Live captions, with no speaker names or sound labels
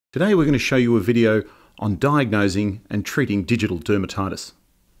Today we're going to show you a video on diagnosing and treating digital dermatitis.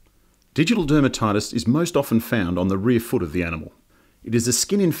 Digital dermatitis is most often found on the rear foot of the animal. It is a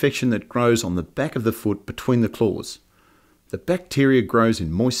skin infection that grows on the back of the foot between the claws. The bacteria grows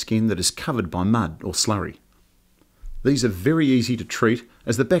in moist skin that is covered by mud or slurry. These are very easy to treat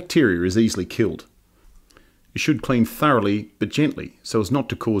as the bacteria is easily killed. You should clean thoroughly but gently so as not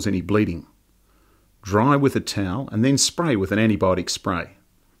to cause any bleeding. Dry with a towel and then spray with an antibiotic spray.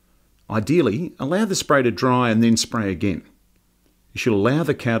 Ideally, allow the spray to dry and then spray again. You should allow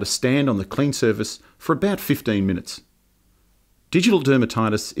the cow to stand on the clean surface for about 15 minutes. Digital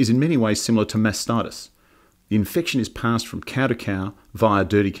dermatitis is in many ways similar to mastitis. The infection is passed from cow to cow via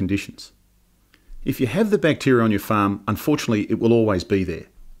dirty conditions. If you have the bacteria on your farm, unfortunately it will always be there,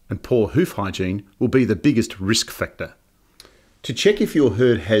 and poor hoof hygiene will be the biggest risk factor. To check if your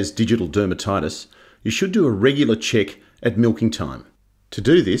herd has digital dermatitis, you should do a regular check at milking time. To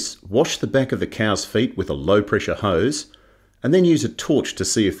do this, wash the back of the cow's feet with a low pressure hose and then use a torch to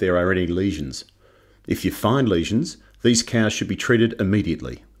see if there are any lesions. If you find lesions, these cows should be treated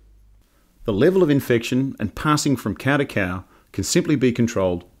immediately. The level of infection and passing from cow to cow can simply be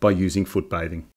controlled by using foot bathing.